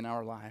happening in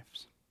our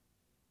lives.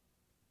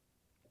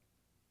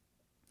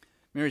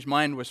 Mary's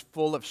mind was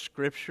full of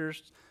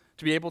scriptures.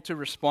 To be able to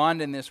respond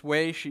in this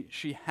way,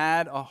 she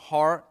had a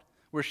heart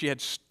where she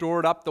had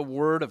stored up the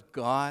Word of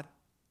God.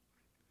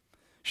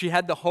 She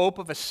had the hope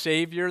of a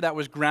Savior that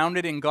was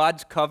grounded in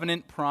God's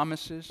covenant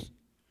promises.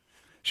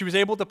 She was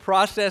able to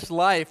process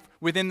life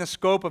within the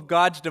scope of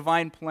God's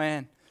divine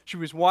plan. She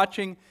was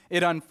watching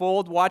it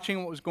unfold, watching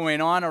what was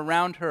going on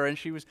around her, and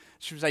she was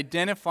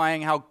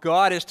identifying how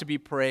God is to be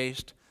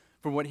praised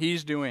for what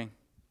He's doing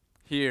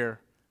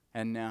here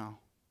and now.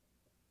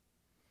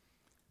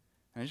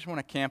 And I just want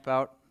to camp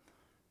out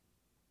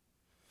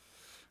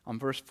on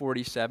verse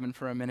 47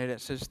 for a minute. It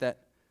says that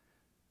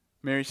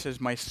Mary says,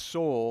 my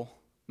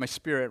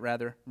spirit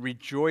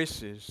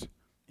rejoices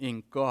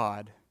in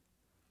God,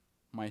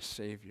 my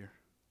Savior.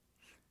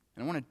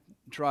 And I want to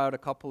draw out a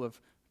couple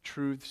of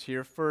truths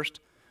here. First,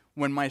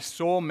 when my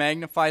soul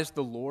magnifies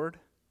the Lord,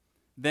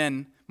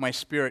 then my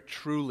spirit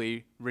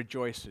truly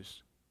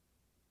rejoices.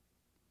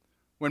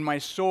 When my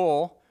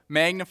soul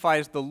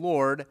magnifies the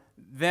Lord,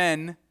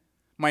 then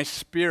my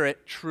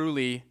spirit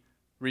truly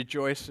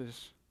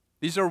rejoices.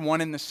 These are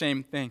one and the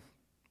same thing.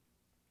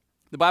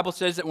 The Bible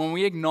says that when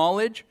we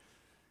acknowledge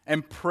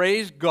and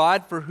praise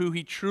God for who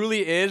He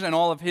truly is and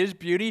all of His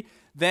beauty,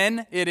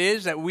 then it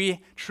is that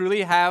we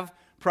truly have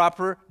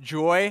proper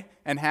joy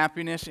and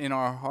happiness in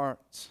our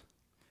hearts.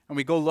 And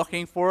we go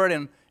looking for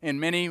it in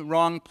many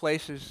wrong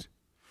places.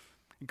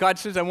 God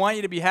says, I want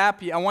you to be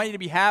happy. I want you to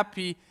be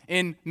happy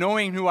in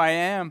knowing who I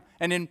am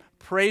and in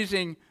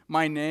praising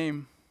my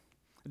name.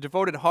 A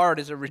devoted heart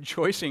is a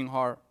rejoicing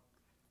heart.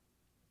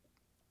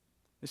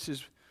 This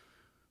is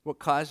what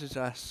causes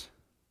us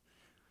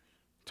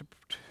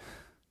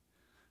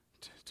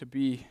to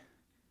be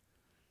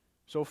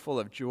so full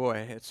of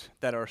joy. It's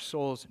that our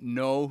souls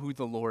know who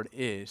the Lord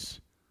is,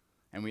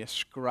 and we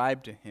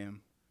ascribe to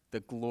Him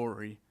the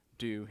glory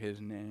due His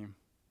name.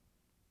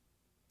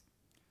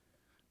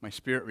 My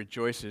spirit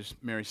rejoices,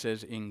 Mary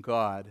says, in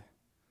God,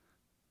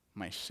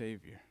 my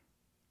Savior.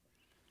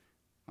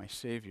 My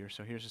Savior.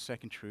 So here's the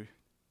second truth.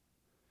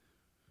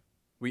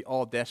 We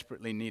all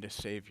desperately need a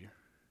Savior.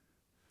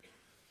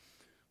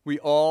 We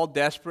all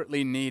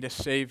desperately need a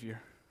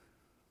Savior.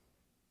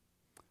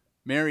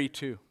 Mary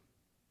too.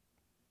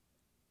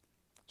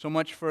 So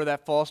much for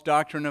that false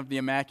doctrine of the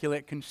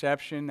Immaculate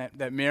Conception,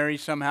 that Mary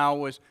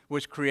somehow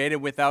was created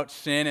without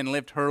sin and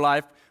lived her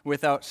life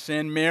without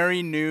sin.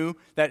 Mary knew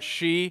that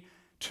she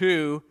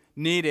too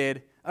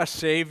needed a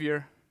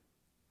Savior.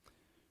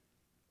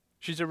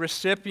 She's a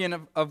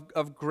recipient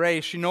of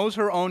grace. She knows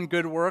her own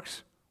good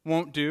works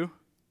won't do.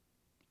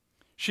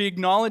 She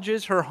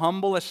acknowledges her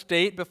humble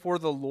estate before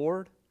the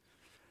Lord.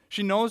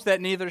 She knows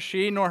that neither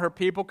she nor her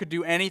people could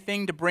do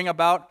anything to bring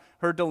about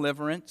her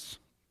deliverance.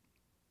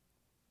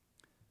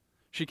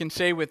 She can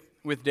say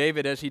with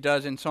David, as he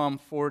does in Psalm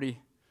 40,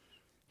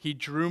 He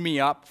drew me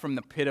up from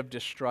the pit of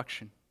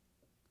destruction,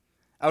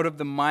 out of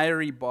the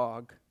miry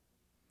bog,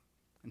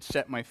 and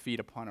set my feet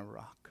upon a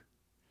rock.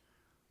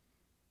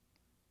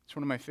 It's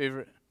one of my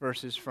favorite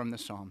verses from the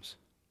Psalms.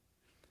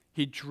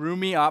 He drew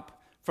me up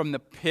from the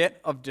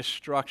pit of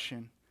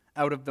destruction,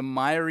 out of the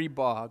miry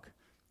bog,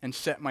 and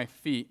set my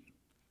feet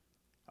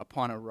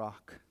upon a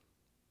rock.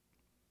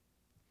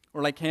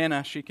 Or like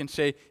Hannah, she can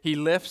say, He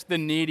lifts the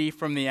needy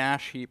from the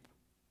ash heap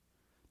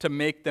to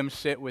make them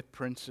sit with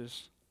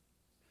princes.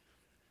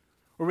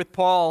 Or with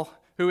Paul,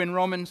 who in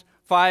Romans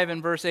 5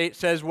 and verse 8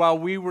 says, while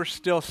we were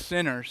still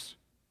sinners,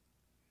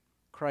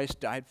 Christ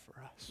died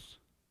for us.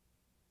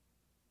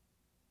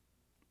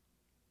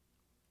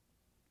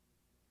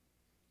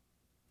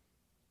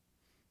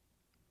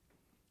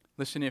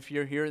 Listen, if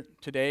you're here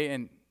today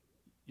and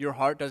your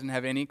heart doesn't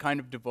have any kind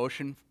of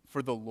devotion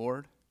for the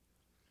Lord,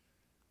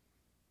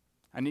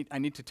 I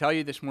need to tell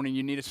you this morning,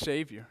 you need a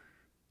Savior.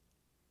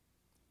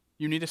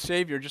 You need a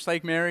Savior, just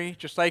like Mary,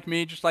 just like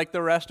me, just like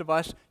the rest of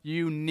us.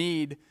 You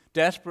need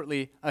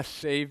desperately a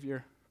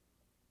Savior.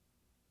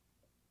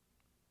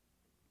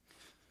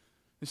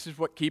 This is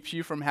what keeps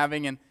you from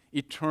having an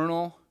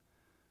eternal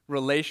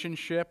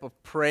relationship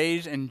of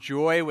praise and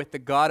joy with the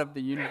God of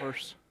the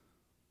universe.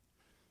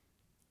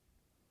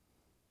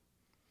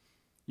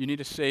 You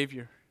need a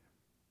Savior.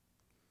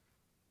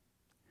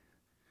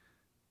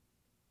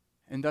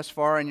 And thus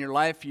far in your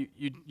life,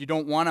 you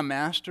don't want a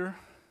master,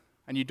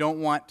 and you don't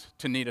want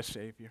to need a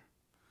Savior.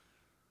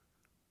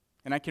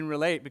 And I can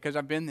relate because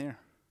I've been there.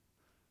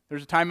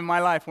 There's a time in my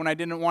life when I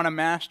didn't want a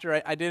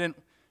master. I didn't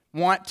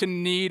want to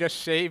need a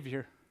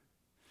Savior.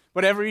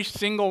 But every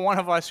single one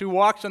of us who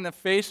walks on the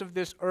face of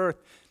this earth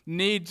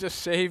needs a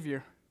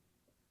Savior.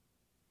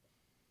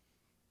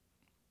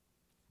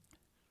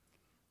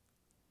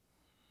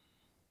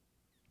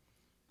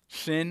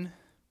 Sin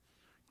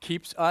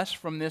keeps us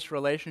from this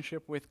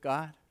relationship with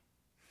God.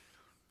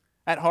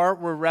 At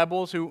heart, we're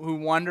rebels who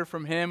wander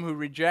from Him, who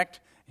reject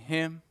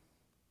Him.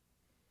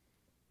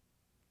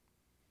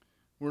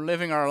 We're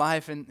living our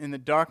life in the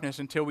darkness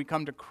until we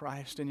come to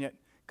Christ, and yet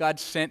God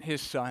sent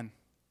His Son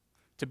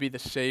to be the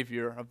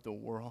Savior of the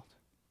world.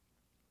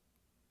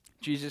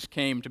 Jesus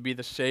came to be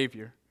the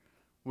Savior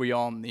we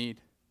all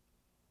need.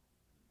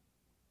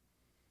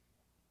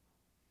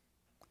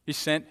 He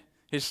sent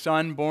His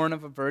Son, born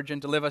of a virgin,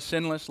 to live a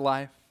sinless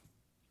life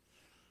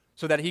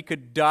so that He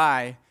could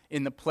die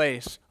in the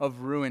place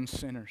of ruined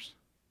sinners.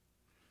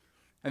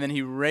 And then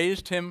He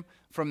raised Him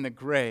from the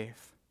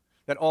grave,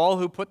 that all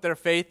who put their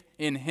faith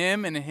in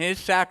Him and in His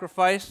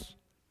sacrifice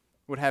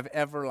would have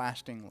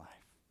everlasting life.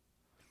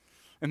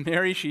 And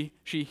Mary, she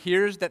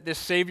hears that this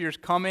Savior is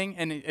coming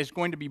and is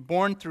going to be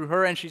born through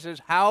her, and she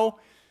says, how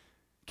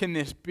can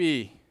this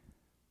be?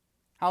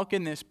 How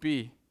can this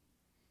be?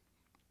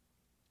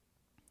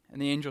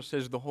 And the angel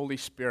says, the Holy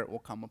Spirit will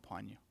come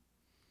upon you.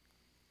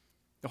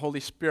 The Holy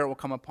Spirit will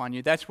come upon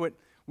you. That's what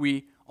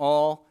we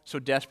all so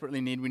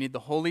desperately need. We need the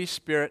Holy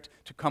Spirit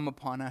to come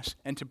upon us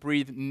and to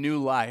breathe new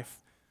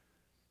life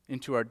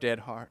into our dead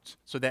hearts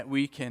so that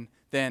we can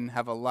then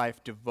have a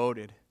life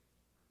devoted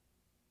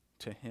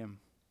to Him.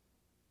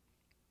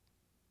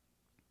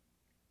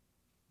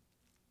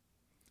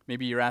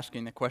 Maybe you're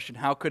asking the question,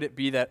 how could it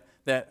be that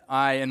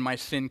I and my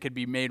sin could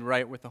be made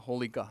right with the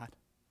holy God?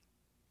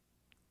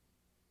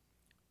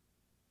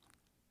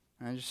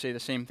 And I just say the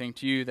same thing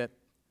to you, that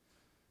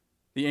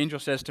the angel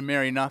says to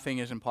Mary, nothing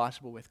is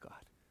impossible with God.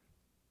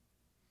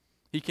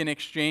 He can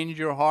exchange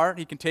your heart.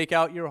 He can take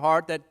out your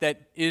heart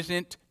that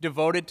isn't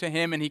devoted to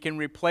Him, and He can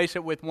replace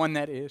it with one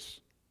that is.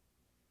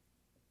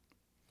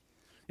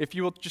 If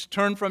you will just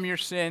turn from your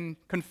sin,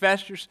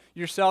 confess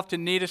yourself to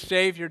need a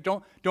Savior,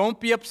 don't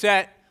be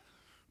upset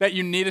that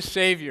you need a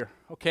Savior,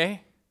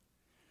 okay?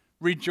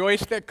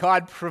 Rejoice that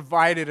God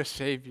provided a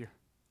Savior.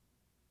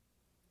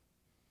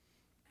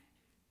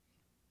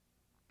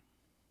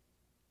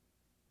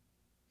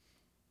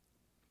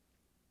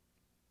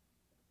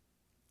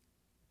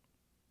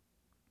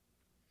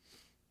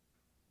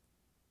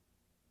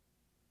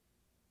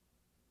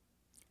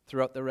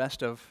 Throughout the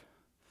rest of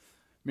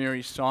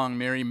Mary's song,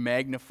 Mary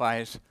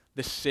magnifies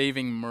the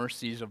saving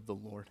mercies of the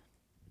Lord.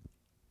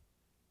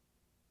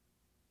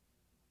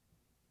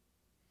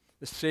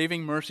 The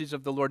saving mercies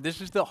of the Lord.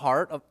 This is the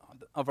heart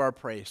of our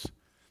praise.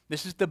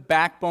 This is the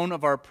backbone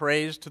of our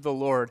praise to the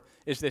Lord,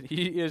 is that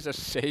He is a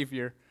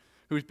Savior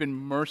who's been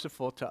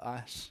merciful to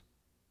us.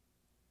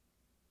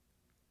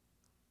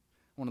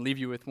 I want to leave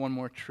you with one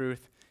more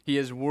truth. He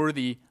is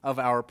worthy of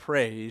our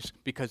praise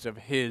because of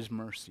His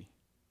mercy.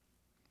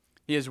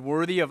 He is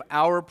worthy of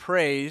our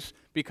praise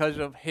because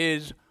of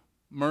His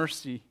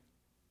mercy.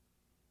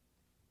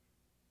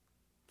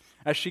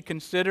 As she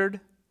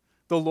considered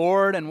the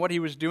Lord and what He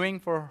was doing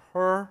for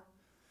her,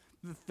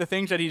 the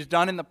things that He's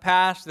done in the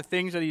past, the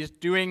things that He's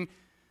doing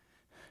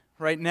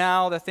right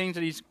now, the things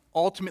that He's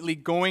ultimately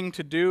going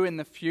to do in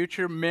the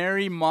future,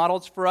 Mary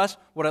models for us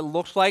what it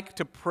looks like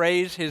to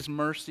praise His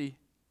mercy.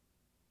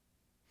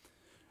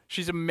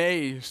 She's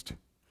amazed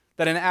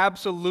that an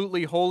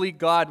absolutely holy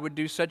God would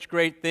do such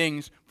great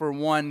things for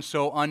one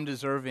so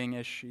undeserving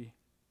as she.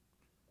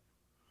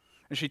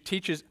 And she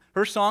teaches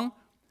her song.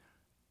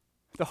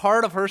 The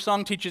heart of her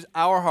song teaches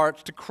our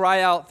hearts to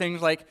cry out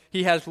things like,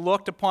 He has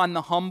looked upon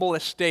the humble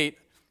estate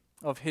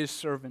of His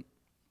servant.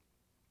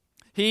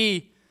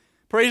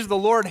 Praise the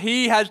Lord,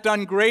 He has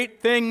done great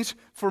things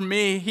for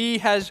me. He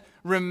has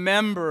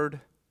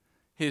remembered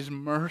His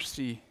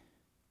mercy.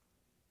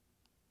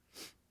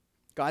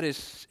 God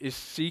is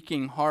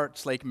seeking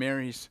hearts like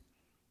Mary's.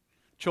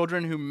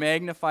 Children who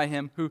magnify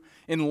Him, who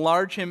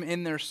enlarge Him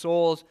in their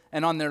souls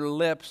and on their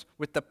lips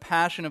with the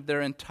passion of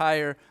their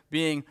entire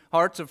being.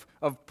 Hearts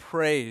of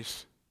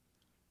praise,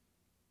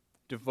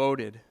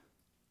 devoted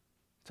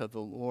to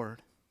the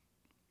Lord.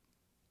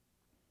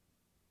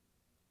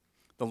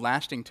 The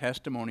lasting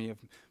testimony of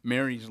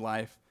Mary's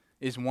life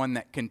is one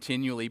that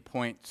continually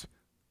points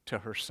to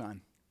her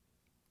Son.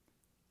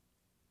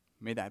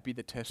 May that be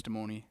the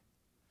testimony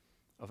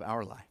of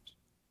our lives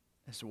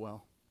as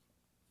well.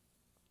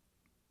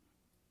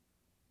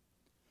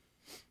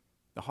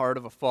 The heart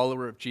of a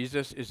follower of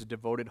Jesus is a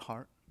devoted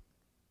heart.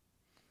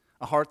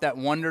 A heart that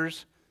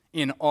wonders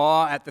in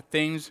awe at the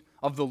things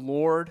of the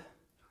Lord.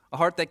 A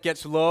heart that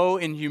gets low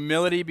in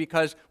humility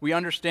because we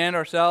understand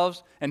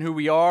ourselves and who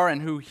we are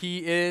and who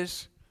He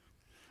is.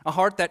 A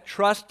heart that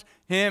trusts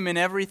Him in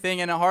everything,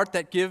 and a heart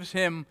that gives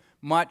Him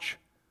much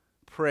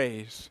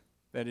praise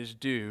that is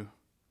due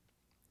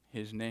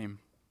His name.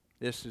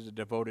 This is a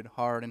devoted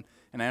heart, and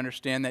I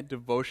understand that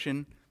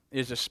devotion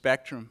is a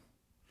spectrum.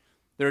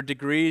 There are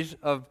degrees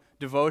of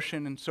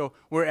devotion, and so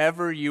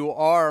wherever you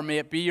are, may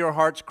it be your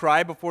heart's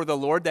cry before the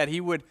Lord that He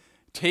would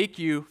take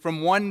you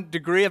from one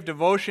degree of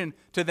devotion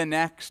to the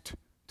next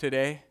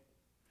today.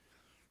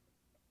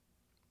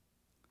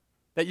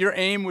 That your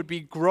aim would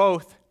be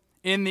growth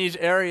in these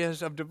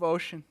areas of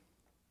devotion,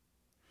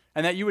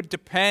 and that you would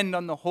depend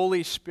on the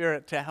Holy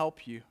Spirit to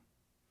help you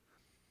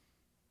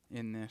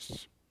in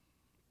this.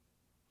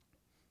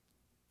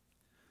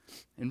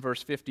 In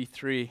verse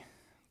 53,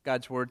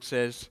 God's word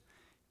says,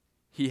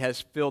 He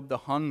has filled the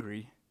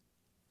hungry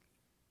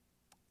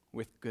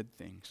with good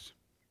things.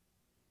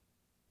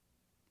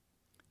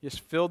 He has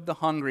filled the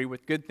hungry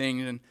with good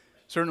things, and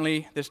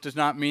certainly this does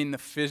not mean the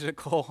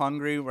physical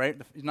hungry, right?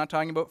 He's not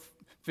talking about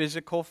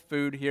physical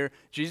food here.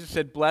 Jesus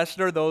said,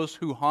 blessed are those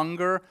who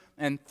hunger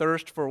and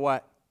thirst for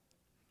what?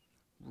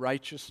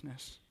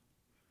 Righteousness.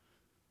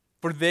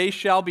 For they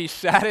shall be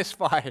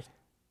satisfied.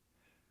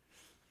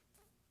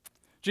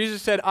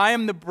 Jesus said, I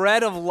am the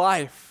bread of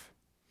life.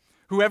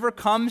 Whoever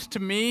comes to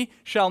me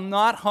shall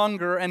not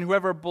hunger, and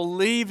whoever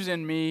believes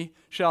in me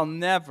shall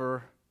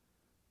never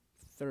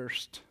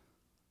thirst.